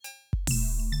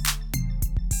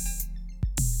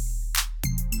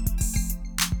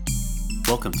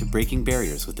Welcome to Breaking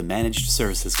Barriers with the Managed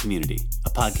Services Community, a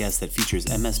podcast that features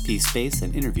MSP space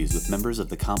and interviews with members of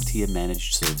the CompTIA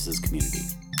Managed Services community.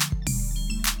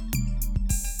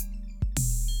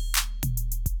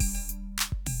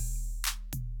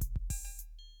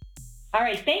 All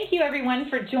right, thank you everyone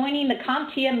for joining the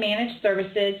CompTIA Managed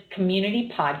Services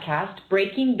Community Podcast,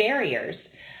 Breaking Barriers,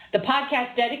 the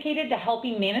podcast dedicated to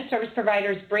helping managed service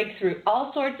providers break through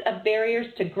all sorts of barriers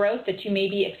to growth that you may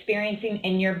be experiencing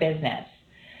in your business.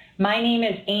 My name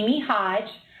is Amy Hodge.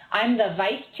 I'm the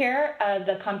Vice Chair of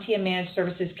the CompTIA Managed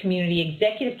Services Community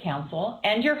Executive Council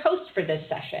and your host for this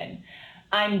session.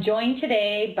 I'm joined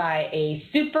today by a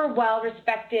super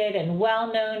well-respected and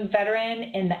well-known veteran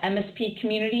in the MSP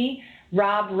community,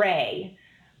 Rob Ray.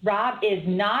 Rob is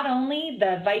not only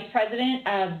the Vice President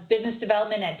of Business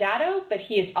Development at Datto, but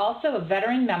he is also a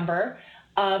veteran member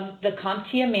of the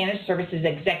CompTIA Managed Services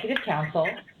Executive Council,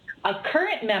 a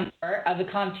current member of the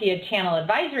CompTIA Channel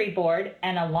Advisory Board,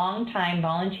 and a longtime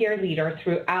volunteer leader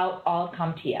throughout all of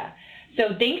CompTIA. So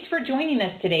thanks for joining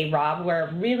us today, Rob.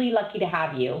 We're really lucky to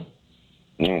have you.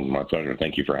 My pleasure.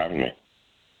 Thank you for having me.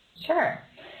 Sure.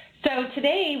 So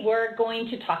today we're going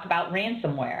to talk about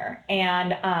ransomware,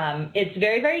 and it's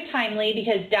very, very timely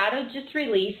because Datto just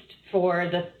released for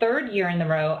the third year in a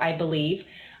row, I believe,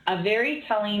 a very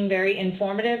telling, very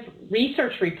informative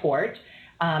research report,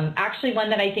 actually one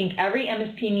that I think every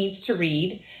MSP needs to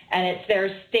read, and it's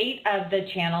their State of the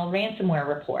Channel Ransomware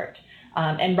Report.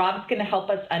 And Rob's going to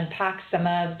help us unpack some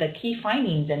of the key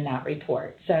findings in that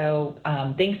report. So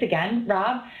thanks again,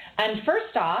 Rob. And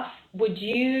first off, would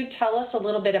you tell us a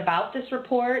little bit about this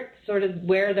report, sort of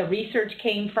where the research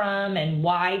came from and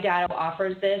why Datto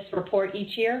offers this report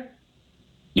each year?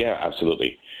 Yeah,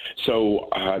 absolutely. So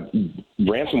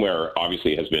ransomware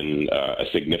obviously has been a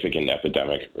significant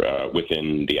epidemic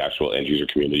within the actual end user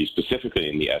community, specifically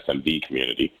in the SMB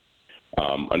community.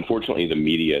 Unfortunately, the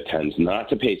media tends not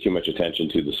to pay too much attention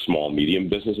to the small, medium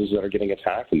businesses that are getting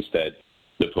attacked. Instead,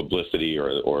 the publicity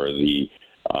or the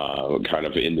kind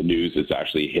of in the news it's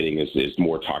actually hitting is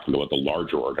more talking about the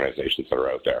larger organizations that are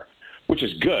out there, which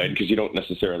is good because you don't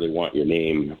necessarily want your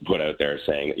name put out there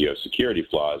saying that you have security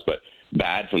flaws, but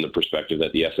bad from the perspective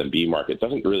that the SMB market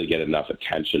doesn't really get enough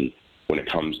attention when it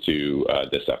comes to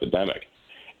this epidemic.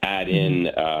 Add in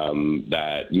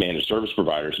that managed service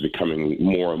providers are becoming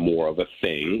more and more of a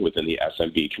thing within the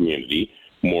SMB community.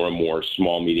 More and more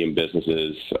small, medium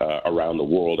businesses around the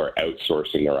world are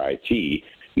outsourcing their IT.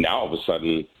 Now, all of a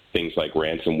sudden, things like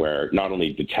ransomware, not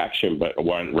only detection, but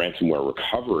ransomware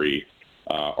recovery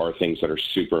are things that are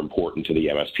super important to the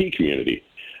MSP community.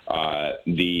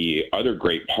 The other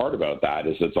great part about that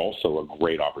is it's also a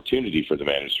great opportunity for the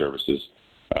managed services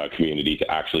community to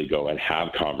actually go and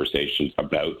have conversations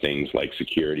about things like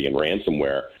security and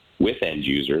ransomware with end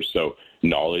users. So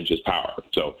knowledge is power.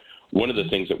 So one of the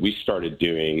things that we started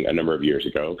doing a number of years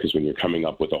ago, because when you're coming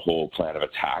up with a whole plan of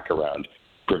attack around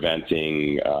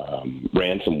preventing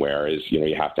ransomware, is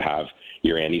you have to have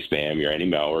your anti-spam, your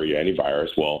anti-malware, your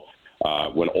antivirus. Well,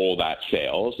 when all that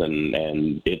fails,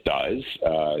 and it does,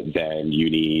 then you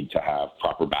need to have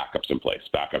proper backups in place,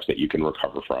 backups that you can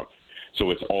recover from. So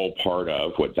it's all part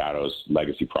of what Datto's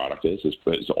legacy product is.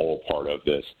 It's all part of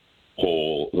this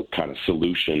whole kind of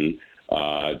solution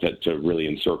to really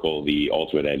encircle the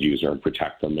ultimate end user and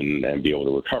protect them and be able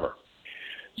to recover.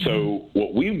 So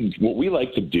what we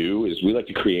like to do is we like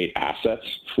to create assets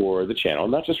for the channel,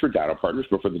 not just for Datto partners,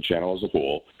 but for the channel as a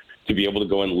whole, to be able to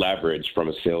go and leverage from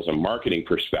a sales and marketing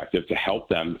perspective to help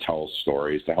them tell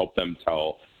stories, to help them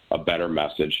tell a better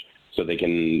message, so they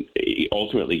can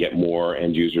ultimately get more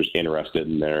end users interested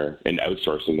in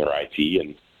outsourcing their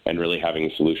IT and really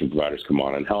having solution providers come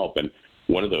on and help. And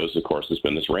one of those, of course, has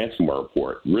been this ransomware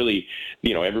report. Really,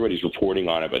 everybody's reporting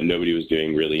on it, but nobody was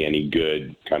doing really any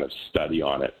good kind of study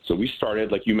on it. So we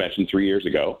started, like you mentioned, 3 years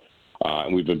ago,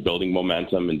 and we've been building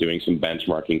momentum and doing some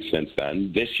benchmarking since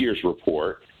then. This year's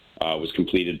report was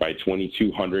completed by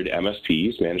 2,200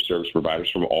 MSPs, managed service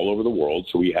providers from all over the world.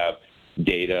 So we have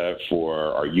data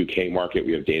for our UK market,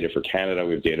 we have data for Canada,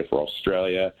 we have data for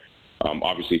Australia,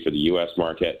 obviously for the US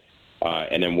market.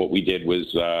 And then what we did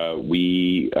was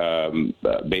we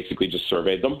basically just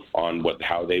surveyed them on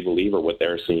how they believe or what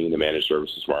they're seeing in the managed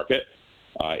services market.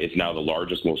 It's now the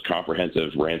largest, most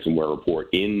comprehensive ransomware report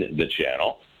in the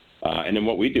channel. And then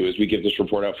what we do is we give this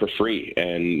report out for free,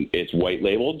 and it's white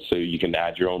labeled, so you can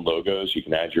add your own logos, you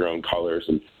can add your own colors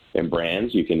and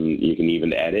brands. You can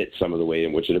even edit some of the way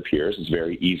in which it appears. It's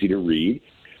very easy to read.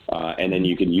 And then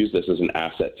you can use this as an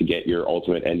asset to get your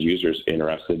ultimate end users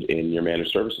interested in your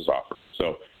managed services offer.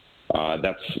 So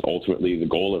that's ultimately the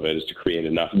goal of it, is to create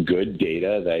enough good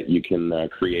data that you can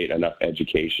create enough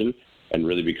education and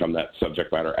really become that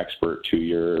subject matter expert to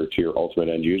your ultimate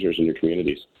end users in your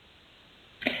communities.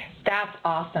 That's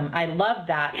awesome. I love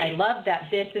that. I love that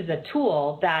this is a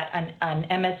tool that an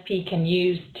MSP can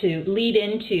use to lead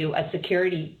into a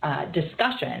security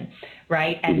discussion,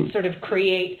 right, and sort of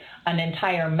create an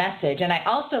entire message. And I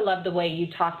also love the way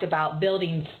you talked about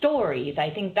building stories.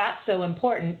 I think that's so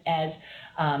important as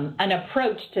an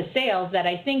approach to sales that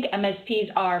I think MSPs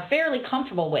are fairly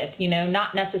comfortable with,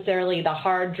 not necessarily the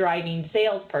hard driving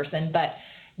salesperson, but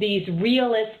these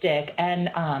realistic and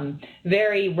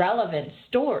very relevant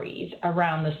stories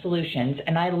around the solutions.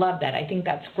 And I love that. I think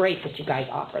that's great that you guys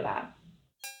offer that.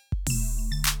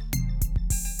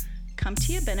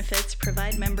 CompTIA benefits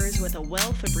provide members with a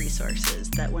wealth of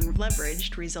resources that, when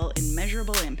leveraged, result in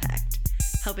measurable impact,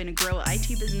 helping to grow IT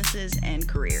businesses and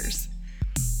careers.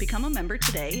 Become a member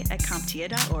today at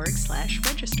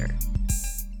CompTIA.org/register.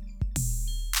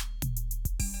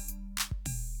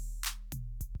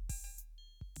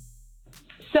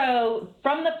 So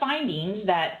from the findings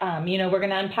that, we're going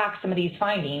to unpack some of these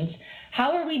findings,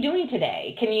 how are we doing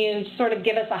today? Can you sort of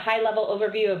give us a high-level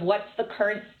overview of what's the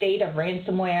current state of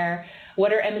ransomware?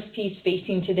 What are MSPs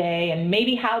facing today? And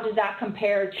maybe how does that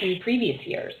compare to previous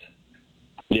years?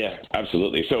 Yeah,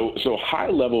 absolutely. So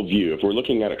high-level view, if we're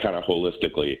looking at it kind of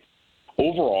holistically,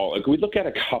 overall, if we look at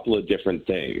a couple of different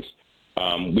things,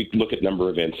 we look at number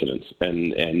of incidents,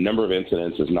 and number of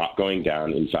incidents is not going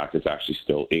down. In fact, it's actually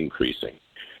still increasing.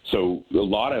 So a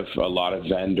lot of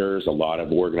vendors, a lot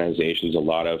of organizations, a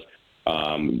lot of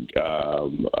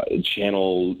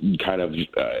channel kind of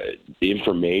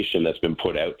information that's been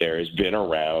put out there has been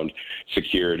around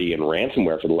security and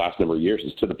ransomware for the last number of years.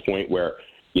 It's to the point where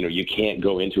you can't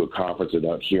go into a conference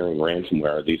without hearing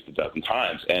ransomware at least a dozen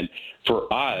times. And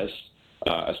for us,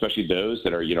 especially those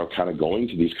that are kind of going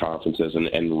to these conferences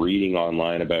and reading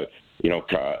online about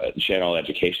channel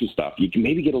education stuff, you can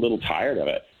maybe get a little tired of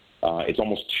it. It's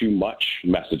almost too much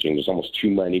messaging. There's almost too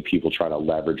many people trying to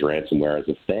leverage ransomware as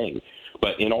a thing.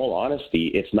 But in all honesty,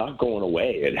 it's not going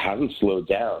away. It hasn't slowed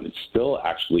down. It's still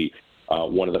actually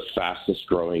one of the fastest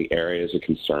growing areas of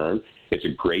concern. It's a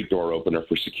great door opener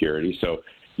for security. So,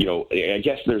 I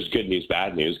guess there's good news,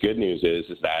 bad news. Good news is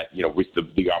that,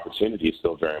 the opportunity is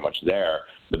still very much there.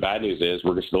 The bad news is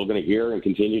we're still going to hear and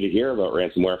continue to hear about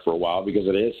ransomware for a while because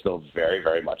it is still very,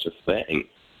 very much a thing.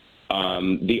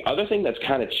 The other thing that's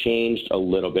kind of changed a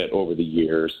little bit over the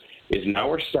years is now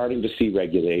we're starting to see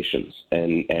regulations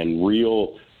and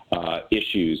real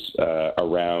issues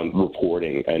around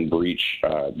reporting and breach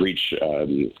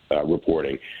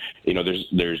reporting.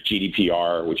 There's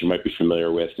GDPR, which you might be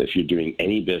familiar with if you're doing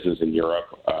any business in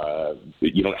Europe.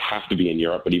 You don't have to be in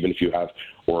Europe, but even if you have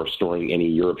or storing any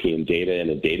European data in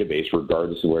a database,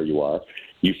 regardless of where you are,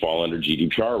 you fall under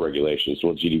GDPR regulations.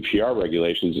 Well, GDPR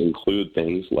regulations include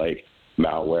things like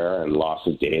malware and loss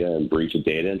of data and breach of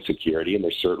data and security, and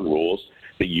there's certain rules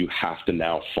that you have to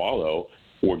now follow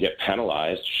or get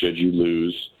penalized should you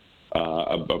lose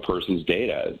a person's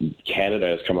data. Canada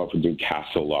has come up with new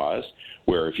CASO laws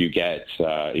where if you get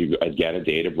a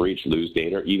data breach, lose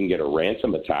data, or even get a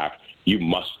ransom attack, you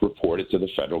must report it to the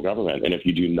federal government. And if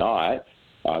you do not,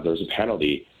 there's a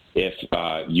penalty. If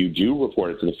you do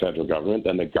report it to the federal government,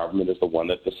 then the government is the one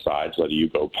that decides whether you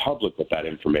go public with that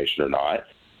information or not.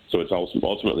 So it's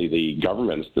ultimately the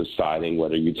government's deciding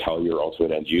whether you tell your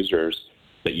ultimate end users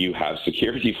that you have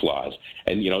security flaws.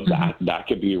 And, that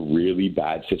could be a really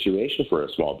bad situation for a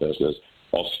small business.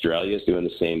 Australia is doing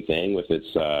the same thing with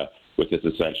its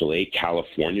Essential 8.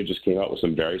 California just came out with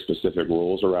some very specific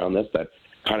rules around this that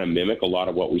kind of mimic a lot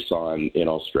of what we saw in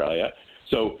Australia.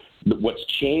 So what's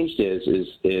changed is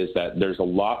that there's a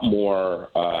lot more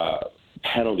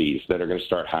penalties that are going to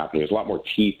start happening. There's a lot more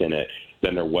teeth in it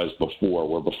than there was before,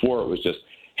 where before it was just,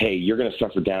 hey, you're going to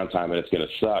suffer downtime and it's going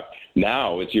to suck.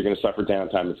 Now it's you're going to suffer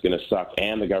downtime, it's going to suck,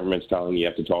 and the government's telling you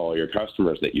have to tell all your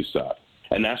customers that you suck.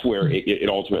 And that's where it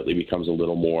ultimately becomes a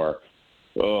little more,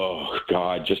 oh,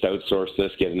 God, just outsource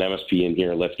this, get an MSP in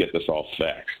here, let's get this all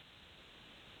fixed.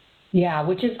 Yeah,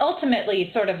 which is ultimately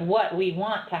sort of what we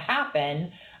want to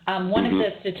happen. One of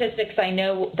the statistics I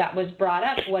know that was brought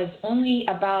up was only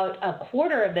about a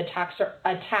quarter of the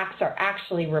attacks are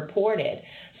actually reported.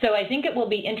 So I think it will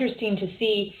be interesting to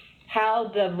see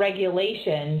how the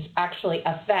regulations actually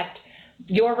affect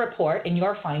your report and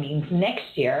your findings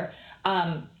next year.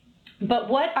 But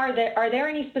are there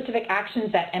any specific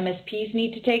actions that MSPs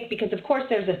need to take? Because of course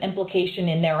there's an implication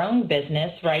in their own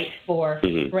business, right, for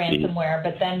ransomware,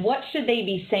 but then what should they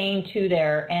be saying to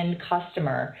their end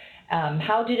customer?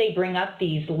 How do they bring up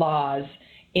these laws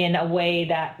in a way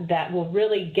that will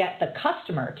really get the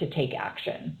customer to take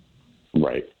action?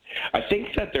 Right. I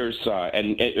think that there's,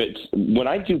 it's when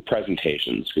I do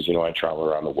presentations, because, I travel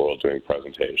around the world doing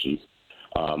presentations.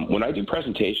 When I do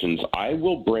presentations, I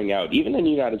will bring out, even in the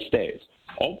United States,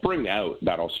 I'll bring out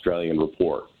that Australian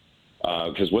report.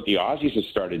 Because what the Aussies have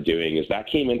started doing is that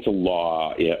came into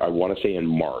law, I want to say in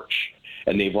March.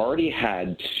 And they've already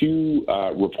had two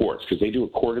reports, because they do a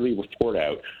quarterly report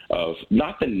out of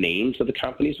not the names of the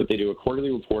companies, but they do a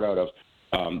quarterly report out of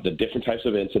the different types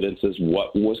of incidences,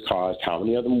 what was caused, how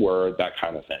many of them were, that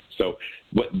kind of thing. So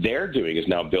what they're doing is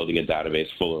now building a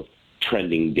database full of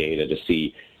trending data to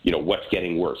see, what's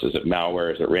getting worse. Is it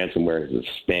malware? Is it ransomware? Is it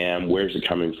spam? Where's it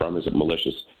coming from? Is it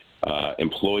malicious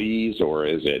employees, or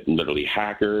is it literally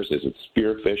hackers? Is it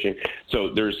spear phishing? So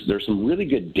there's some really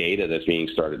good data that's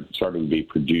starting to be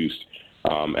produced,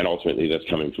 and ultimately that's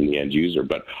coming from the end user.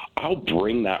 But I'll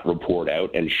bring that report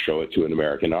out and show it to an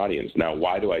American audience. Now,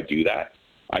 why do I do that?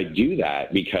 I do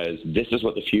that because this is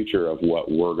what the future of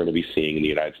what we're going to be seeing in the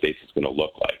United States is going to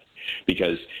look like.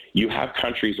 Because you have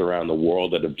countries around the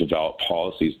world that have developed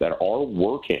policies that are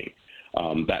working,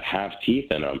 that have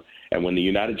teeth in them. And when the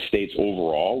United States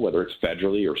overall, whether it's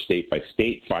federally or state by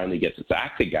state, finally gets its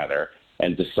act together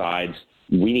and decides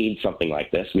we need something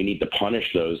like this, we need to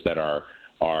punish those that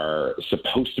are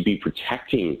supposed to be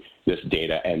protecting this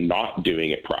data and not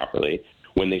doing it properly,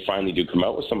 when they finally do come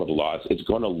out with some of the laws, it's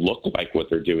going to look like what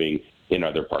they're doing in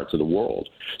other parts of the world.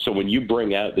 So when you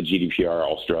bring out the GDPR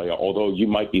Australia, although you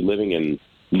might be living in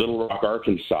Little Rock,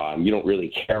 Arkansas, and you don't really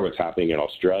care what's happening in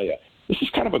Australia, this is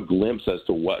kind of a glimpse as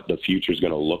to what the future is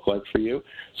going to look like for you.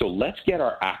 So let's get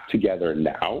our act together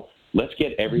now. Let's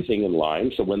get everything in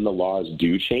line so when the laws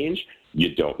do change,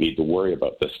 you don't need to worry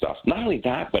about this stuff. Not only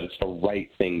that, but it's the right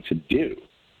thing to do.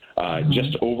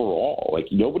 Just overall, like,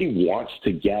 nobody wants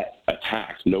to get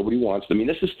attacked. Nobody wants to,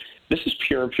 this is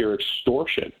pure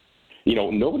extortion.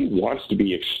 Nobody wants to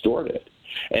be extorted.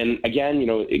 And again,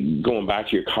 going back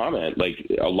to your comment, like,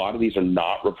 a lot of these are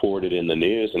not reported in the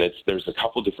news, and there's a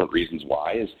couple different reasons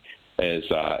why.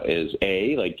 Is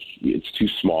A, like, it's too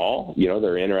small.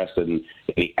 They're interested in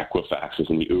the Equifaxes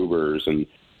and the Ubers and,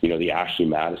 the Ashley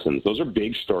Madisons. Those are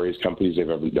big stories, companies they've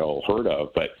ever heard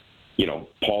of, but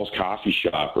Paul's coffee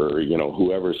shop or,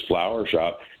 whoever's flower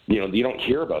shop, you don't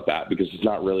hear about that because it's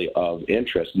not really of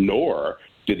interest, nor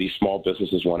do these small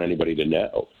businesses want anybody to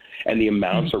know. And the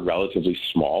amounts are relatively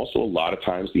small, so a lot of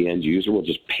times the end user will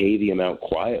just pay the amount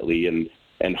quietly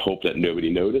and hope that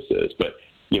nobody notices. But,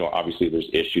 obviously there's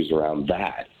issues around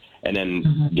that. And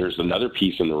then there's another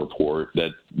piece in the report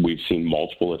that we've seen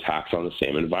multiple attacks on the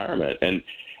same environment.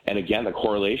 And again, the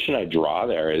correlation I draw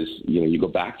there is, you go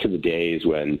back to the days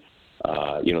when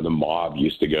the mob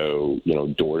used to go,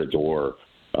 door to door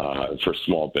for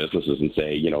small businesses and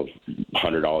say,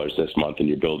 $100 this month and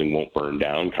your building won't burn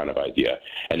down kind of idea.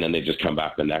 And then they just come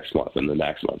back the next month and the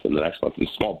next month and the next month. And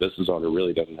the small business owner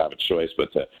really doesn't have a choice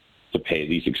but to pay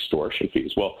these extortion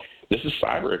fees. Well, this is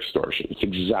cyber extortion. It's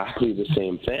exactly the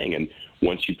same thing. And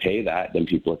once you pay that, then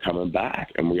people are coming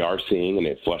back. And we are seeing, and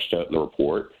it flushed out in the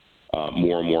report,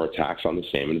 more and more attacks on the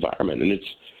same environment. And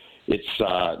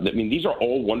these are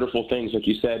all wonderful things, like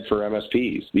you said, for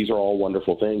MSPs. These are all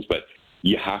wonderful things, but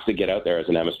you have to get out there as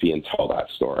an MSP and tell that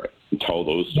story, and tell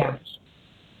those stories.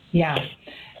 Yeah.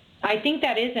 I think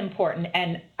that is important,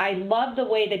 and I love the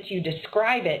way that you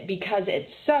describe it because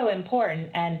it's so important.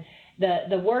 And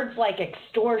the words like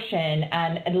extortion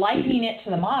and likening it to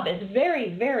the mob is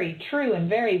very, very true and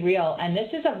very real, and this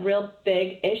is a real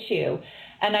big issue.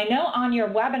 And I know on your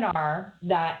webinar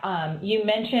that you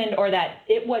mentioned, or that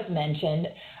it was mentioned,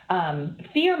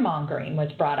 fear-mongering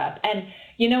was brought up. And,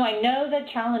 I know the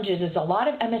challenges is a lot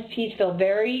of MSPs feel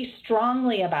very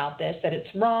strongly about this, that it's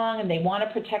wrong and they want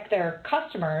to protect their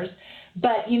customers.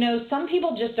 But, some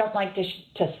people just don't like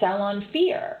to sell on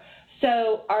fear.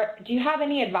 So do you have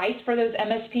any advice for those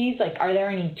MSPs? Like, are there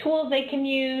any tools they can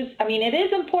use? It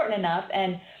is important enough,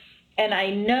 and I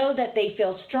know that they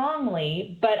feel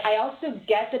strongly, but I also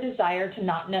get the desire to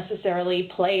not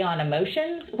necessarily play on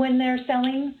emotions when they're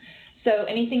selling. So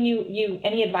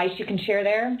any advice you can share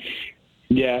there?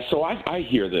 Yeah, so I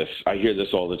hear this. I hear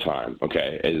this all the time,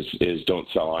 okay, is don't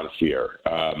sell on fear.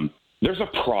 There's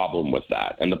a problem with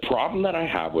that. And the problem that I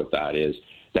have with that is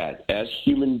that as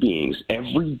human beings,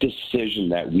 every decision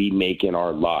that we make in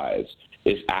our lives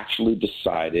is actually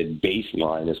decided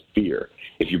baseline as fear.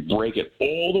 If you break it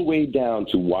all the way down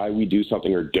to why we do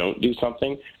something or don't do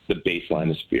something, the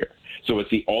baseline is fear. So it's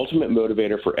the ultimate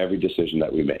motivator for every decision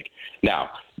that we make. Now,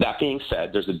 that being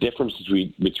said, there's a difference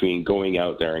between going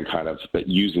out there and kind of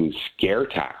using scare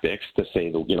tactics to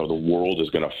say the world is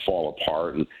going to fall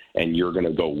apart and you're going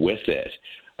to go with it,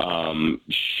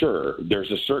 sure,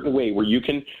 there's a certain way where you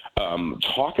can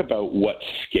talk about what's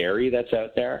scary that's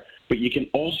out there, but you can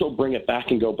also bring it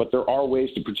back and go, but there are ways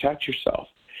to protect yourself.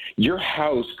 Your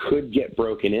house could get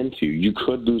broken into. You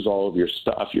could lose all of your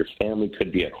stuff. Your family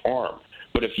could be at harm.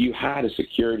 But if you had a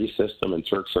security system and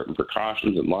took certain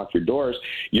precautions and locked your doors,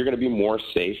 you're going to be more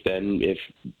safe than if,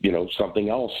 something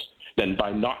else, than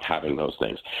by not having those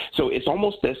things. So it's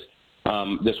almost this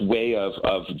way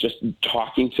of just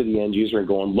talking to the end user and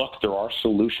going, look, there are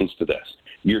solutions to this.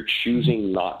 You're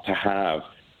choosing not to have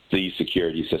the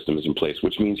security systems in place,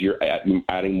 which means you're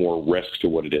adding more risk to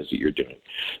what it is that you're doing.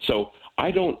 So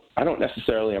I don't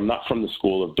necessarily, I'm not from the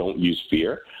school of don't use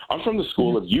fear. I'm from the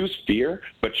school of use fear,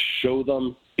 but show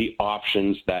them the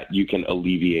options that you can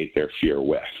alleviate their fear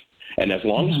with. And as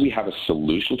long as we have a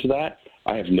solution to that,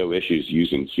 I have no issues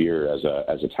using fear as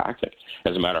a tactic.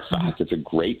 As a matter of fact, it's a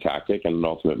great tactic and an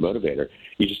ultimate motivator.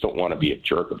 You just don't want to be a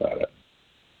jerk about it.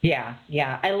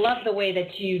 Yeah. I love the way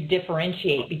that you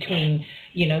differentiate between,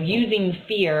 using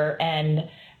fear and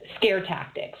scare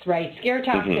tactics, right? Scare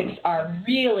tactics are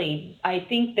really, I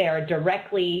think they're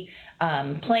directly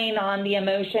playing on the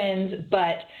emotions,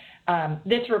 but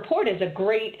this report is a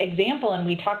great example, and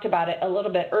we talked about it a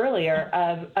little bit earlier,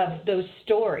 of those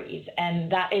stories.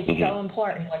 And that is so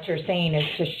important. What you're saying is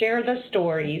to share the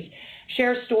stories,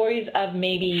 share stories of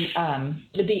maybe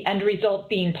the end result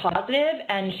being positive,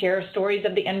 and share stories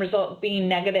of the end result being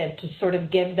negative, to sort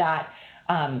of give that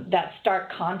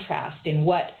stark contrast in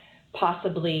what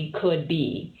possibly could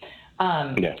be.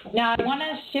 Now, I want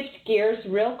to shift gears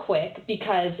real quick,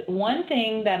 because one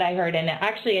thing that I heard, and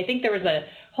actually I think there was a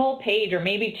whole page or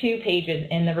maybe 2 pages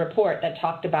in the report that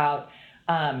talked about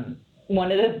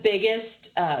one of the biggest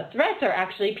threats are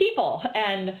actually people,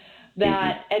 and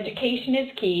that education is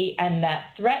key, and that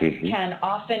threats can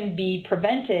often be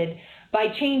prevented by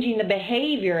changing the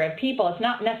behavior of people. It's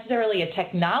not necessarily a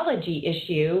technology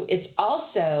issue, it's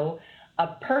also a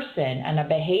person and a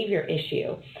behavior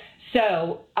issue.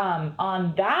 So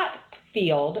on that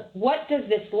field, what does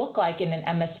this look like in an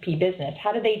MSP business?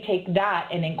 How do they take that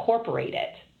and incorporate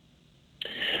it?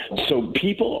 So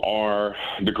people are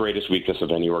the greatest weakness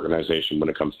of any organization when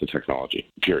it comes to technology,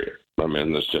 period. I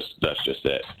mean, that's just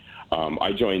it.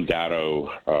 I joined Datto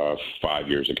 5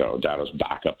 years ago. Datto's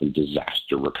backup and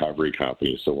disaster recovery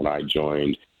company. So when I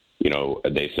joined,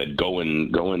 they said, go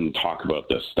and talk about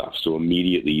this stuff. So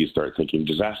immediately you start thinking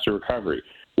disaster recovery.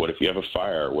 What if you have a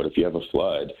fire? What if you have a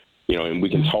flood? And we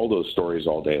can tell those stories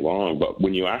all day long. But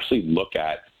when you actually look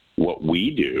at what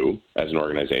we do as an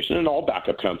organization, and all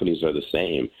backup companies are the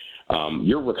same,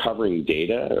 you're recovering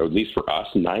data, or at least for us,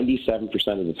 97%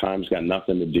 of the time has got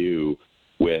nothing to do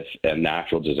with a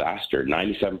natural disaster.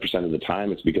 97% of the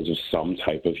time it's because of some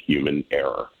type of human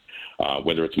error.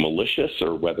 Whether it's malicious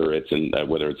or whether it's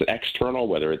external,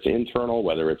 whether it's internal,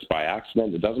 whether it's by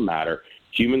accident, it doesn't matter.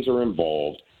 Humans are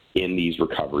involved in these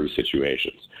recovery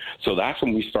situations. So that's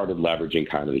when we started leveraging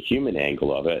kind of the human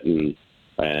angle of it,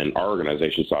 and our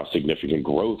organization saw significant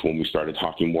growth when we started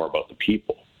talking more about the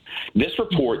people. This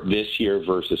report this year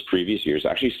versus previous years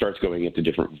actually starts going into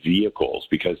different vehicles,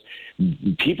 because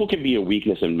people can be a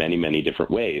weakness in many, many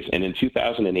different ways. And in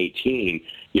 2018,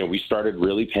 we started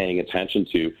really paying attention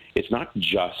to, it's not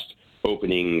just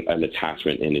opening an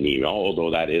attachment in an email,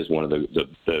 although that is one of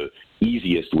the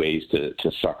easiest ways to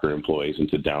sucker employees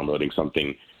into downloading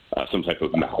something, some type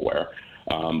of malware.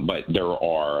 But there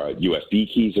are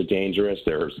USB keys are dangerous.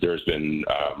 There's been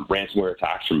ransomware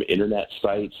attacks from internet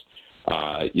sites.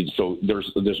 So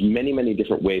there's many, many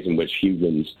different ways in which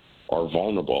humans are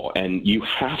vulnerable, and you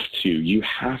have to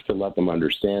let them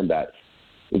understand that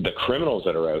the criminals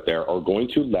that are out there are going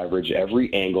to leverage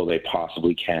every angle they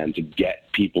possibly can to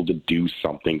get people to do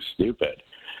something stupid.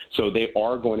 So they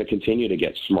are going to continue to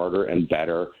get smarter and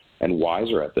better and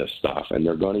wiser at this stuff, and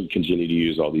they're going to continue to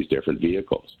use all these different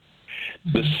vehicles.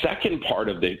 The second part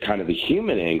of the kind of the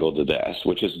human angle to this,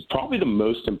 which is probably the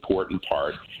most important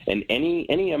part, and any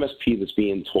MSP that's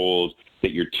being told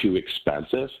that you're too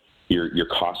expensive, your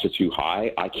costs are too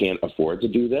high, I can't afford to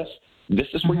do this, this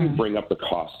is where you bring up the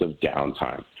cost of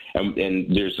downtime.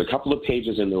 And there's a couple of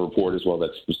pages in the report as well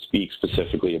that speak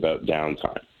specifically about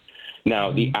downtime.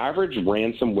 Now, the average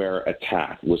ransomware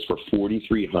attack was for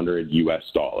 $4,300 US.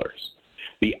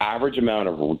 The average amount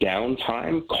of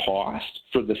downtime cost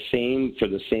for the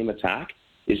same attack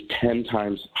is 10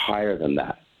 times higher than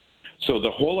that. So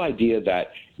the whole idea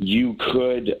that you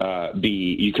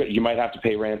might have to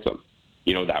pay ransom,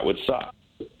 that would suck.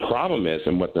 The problem is,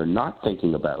 and what they're not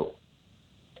thinking about,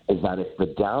 is that it's the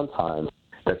downtime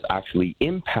that's actually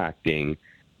impacting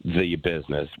the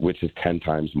business, which is 10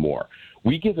 times more.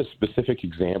 We give a specific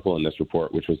example in this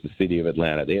report, which was the city of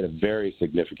Atlanta. They had a very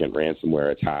significant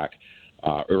ransomware attack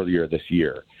earlier this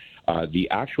year. The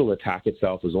actual attack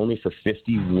itself was only for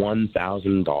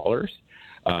 $51,000.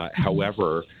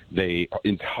 However, the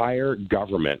entire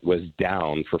government was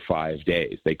down for 5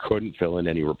 days. They couldn't fill in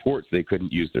any reports. They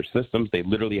couldn't use their systems. They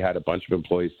literally had a bunch of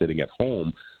employees sitting at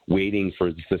home waiting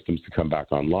for the systems to come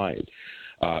back online.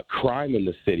 Crime in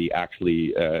the city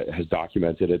actually has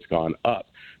documented it's gone up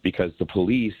because the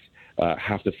police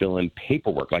have to fill in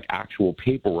paperwork, like actual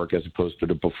paperwork, as opposed to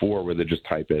the before where they just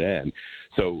type it in.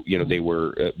 So, they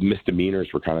were misdemeanors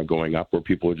were kind of going up where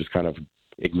people were just kind of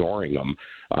ignoring them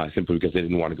simply because they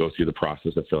didn't want to go through the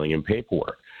process of filling in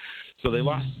paperwork. So they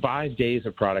lost 5 days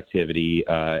of productivity.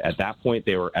 At that point,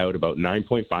 they were out about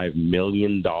 $9.5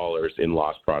 million in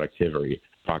lost productivity.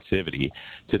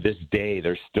 To this day,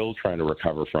 they're still trying to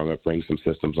recover from it, bring some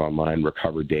systems online,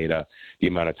 recover data. The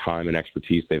amount of time and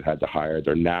expertise they've had to hire,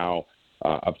 they're now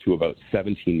up to about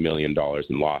 $17 million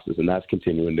in losses, and that's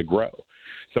continuing to grow.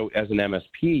 So as an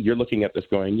MSP, you're looking at this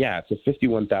going, yeah, it's a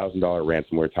 $51,000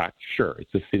 ransomware attack. Sure,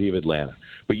 it's the city of Atlanta.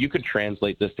 But you could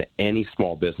translate this to any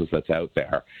small business that's out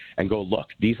there and go, look,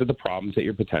 these are the problems that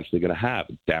you're potentially going to have.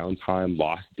 Downtime,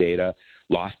 lost data,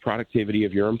 lost productivity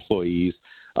of your employees.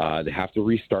 They have to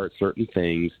restart certain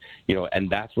things, and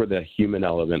that's where the human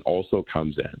element also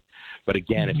comes in. But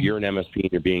again, if you're an MSP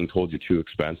and you're being told you're too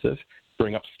expensive,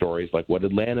 bring up stories like what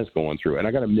Atlanta's going through. And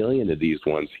I got a million of these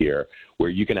ones here where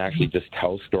you can actually just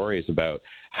tell stories about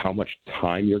how much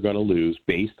time you're going to lose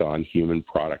based on human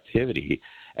productivity.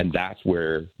 And that's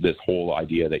where this whole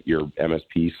idea that your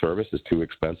MSP service is too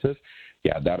expensive,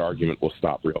 that argument will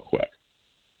stop real quick.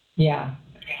 Yeah.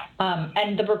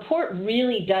 And the report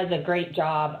really does a great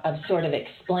job of sort of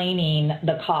explaining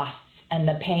the costs and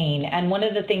the pain. And one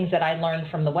of the things that I learned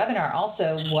from the webinar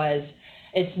also was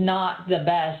it's not the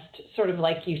best, sort of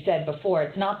like you said before,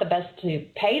 it's not the best to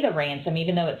pay the ransom,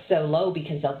 even though it's so low,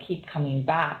 because they'll keep coming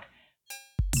back.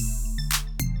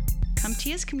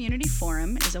 CompTIA's Community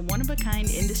Forum is a one-of-a-kind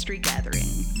industry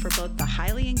gathering for both the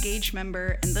highly engaged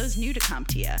member and those new to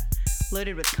CompTIA,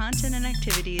 loaded with content and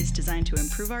activities designed to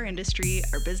improve our industry,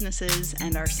 our businesses,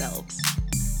 and ourselves.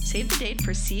 Save the date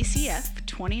for CCF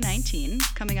 2019,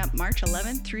 coming up March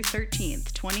 11th through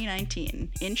 13th,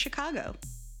 2019, in Chicago.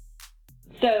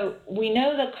 So we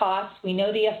know the costs, we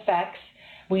know the effects,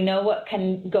 we know what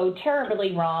can go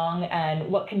terribly wrong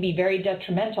and what can be very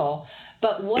detrimental,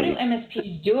 but what do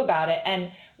MSPs do about it,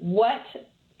 and what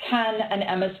can an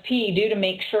MSP do to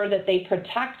make sure that they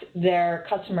protect their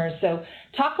customers? So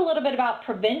talk a little bit about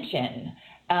prevention,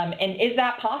 and is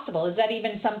that possible? Is that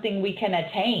even something we can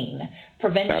attain,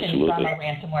 prevention Absolutely. from a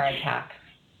ransomware attack?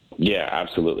 Yeah,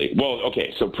 absolutely. Well,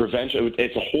 okay, so prevention,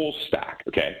 it's a whole stack,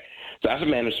 okay? So as a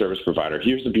managed service provider,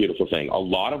 here's the beautiful thing. A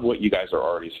lot of what you guys are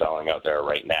already selling out there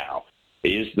right now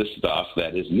is the stuff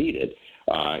that is needed.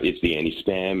 It's the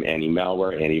anti-spam,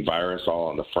 anti-malware, antivirus all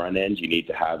on the front end. You need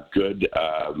to have good,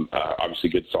 obviously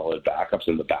good solid backups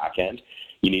in the back end.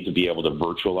 You need to be able to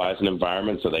virtualize an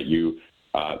environment so that you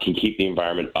can keep the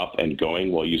environment up and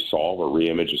going while you solve or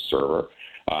reimage a server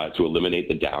to eliminate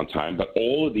the downtime. But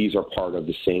all of these are part of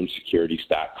the same security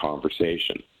stack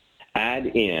conversation. Add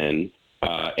in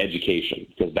education,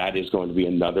 because that is going to be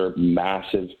another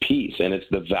massive piece. And it's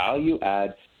the value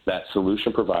add that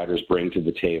solution providers bring to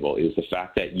the table is the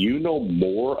fact that you know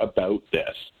more about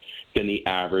this than the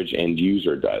average end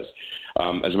user does.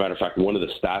 As a matter of fact, one of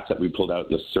the stats that we pulled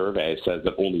out in the survey says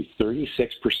that only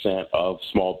 36% of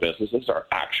small businesses are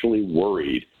actually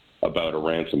worried about a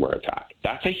ransomware attack.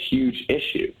 That's a huge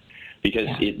issue because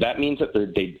that means that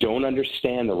they don't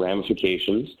understand the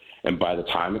ramifications, and by the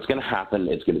time it's going to happen,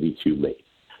 it's going to be too late.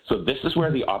 So this is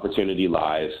where the opportunity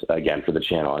lies, again, for the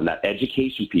channel. And that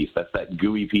education piece, that's that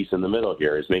GUI piece in the middle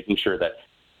here, is making sure that,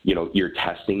 you know, you're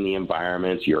testing the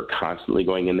environments, you're constantly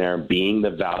going in there, being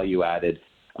the value-added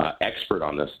expert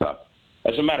on this stuff.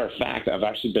 As a matter of fact, I've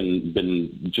actually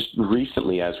been just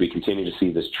recently, as we continue to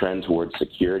see this trend towards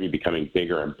security becoming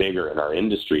bigger and bigger in our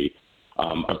industry,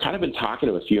 I've kind of been talking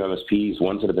to a few MSPs,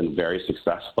 ones that have been very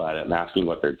successful at it, and asking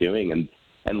what they're doing.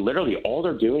 And literally all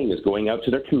they're doing is going out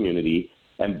to their community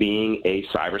and being a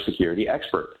cybersecurity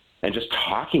expert and just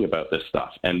talking about this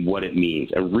stuff and what it means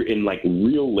and in like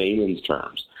real layman's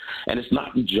terms. And it's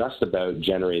not just about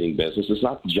generating business. It's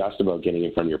not just about getting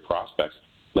in front of your prospects.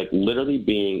 Like literally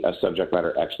being a subject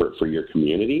matter expert for your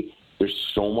community,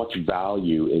 there's so much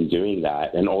value in doing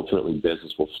that, and ultimately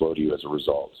business will flow to you as a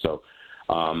result. So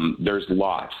there's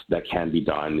lots that can be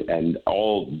done, and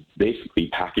all basically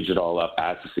package it all up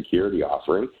as a security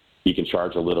offering. You can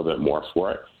charge a little bit more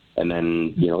for it. And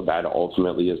then, you know, that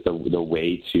ultimately is the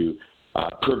way to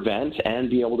prevent and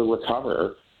be able to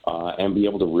recover and be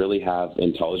able to really have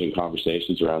intelligent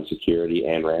conversations around security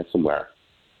and ransomware.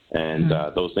 And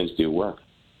those things do work.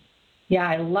 Yeah,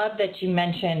 I love that you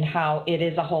mentioned how it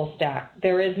is a whole stack.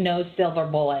 There is no silver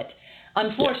bullet.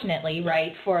 Unfortunately,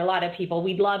 right, for a lot of people,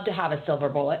 we'd love to have a silver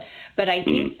bullet, but I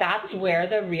think that's where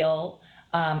the real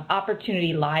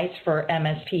opportunity lies for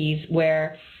MSPs,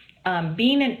 where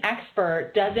being an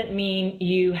expert doesn't mean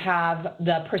you have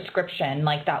the prescription,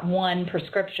 like that one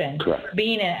prescription. Correct.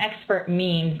 Being an expert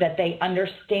means that they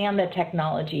understand the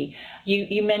technology.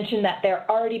 You mentioned that they're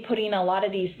already putting a lot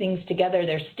of these things together.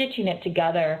 They're stitching it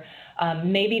together.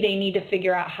 Maybe they need to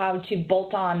figure out how to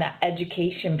bolt on that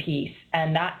education piece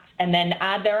and then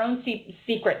add their own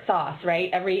secret sauce, right?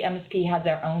 Every MSP has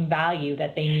their own value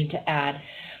that they need to add.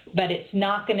 But it's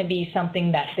not going to be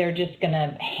something that they're just going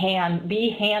to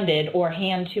be handed or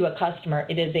hand to a customer.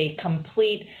 It is a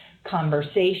complete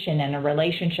conversation and a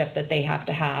relationship that they have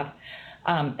to have.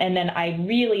 And then I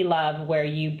really love where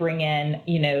you bring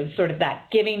in, sort of that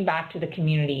giving back to the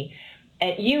community.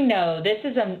 This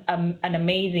is an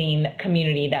amazing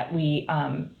community that we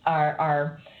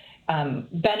are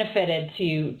benefited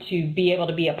to be able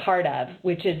to be a part of,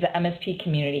 which is the MSP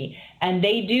community. And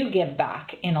they do give back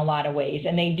in a lot of ways,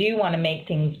 and they do want to make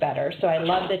things better. So I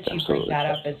love that you bring that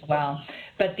up as well.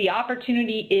 But the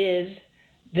opportunity is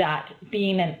that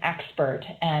being an expert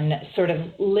and sort of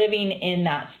living in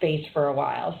that space for a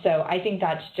while. So I think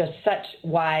that's just such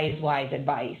wise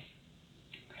advice.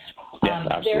 Yes,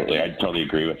 absolutely. I totally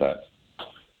agree with that.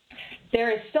 There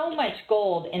is so much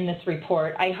gold in this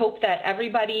report. I hope that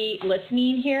everybody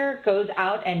listening here goes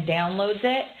out and downloads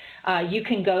it. You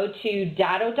can go to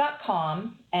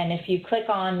datto.com, and if you click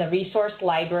on the resource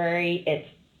library, it's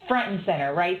front and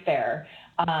center right there.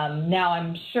 Now,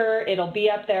 I'm sure it'll be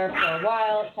up there for a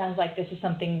while. It sounds like this is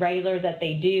something regular that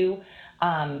they do.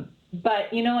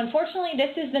 But, unfortunately,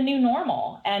 this is the new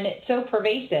normal, and it's so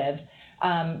pervasive.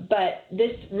 But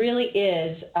this really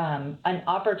is an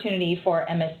opportunity for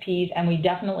MSPs, and we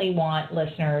definitely want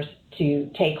listeners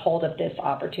to take hold of this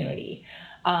opportunity.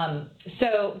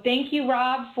 So thank you,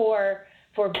 Rob, for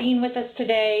being with us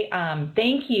today.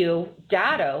 Thank you,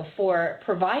 Datto, for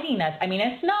providing us. I mean,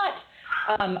 it's not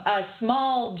a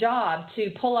small job to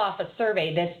pull off a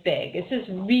survey this big. This is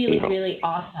really, really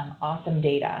awesome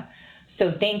data.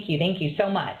 So thank you so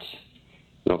much.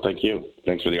 No, thank you.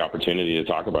 Thanks for the opportunity to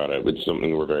talk about it. It's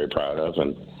something we're very proud of,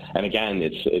 and again,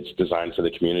 it's designed for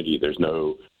the community.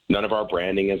 None of our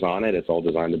branding is on it. It's all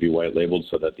designed to be white labeled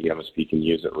so that the MSP can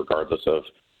use it regardless of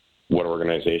what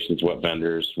organizations, what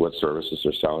vendors, what services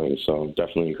they're selling. So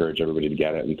definitely encourage everybody to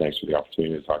get it, and thanks for the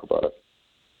opportunity to talk about it.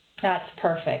 That's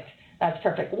perfect.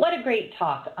 What a great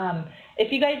talk.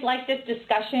 If you guys like this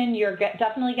discussion, you're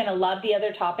definitely going to love the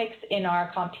other topics in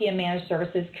our CompTIA Managed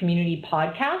Services community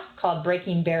podcast called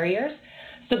Breaking Barriers.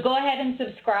 So go ahead and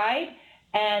subscribe.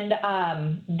 And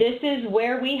this is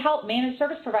where we help managed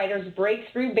service providers break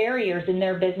through barriers in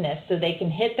their business so they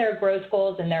can hit their growth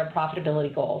goals and their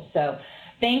profitability goals. So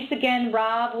thanks again,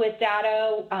 Rob with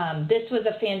Datto. This was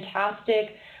a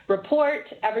fantastic report.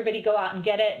 Everybody go out and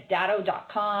get it,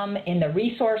 datto.com in the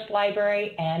resource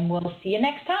library, and we'll see you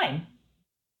next time.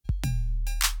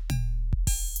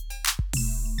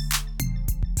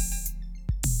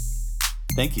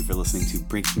 Thank you for listening to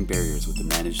Breaking Barriers with the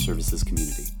Managed Services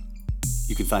Community.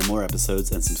 You can find more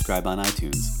episodes and subscribe on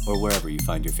iTunes or wherever you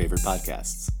find your favorite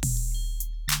podcasts.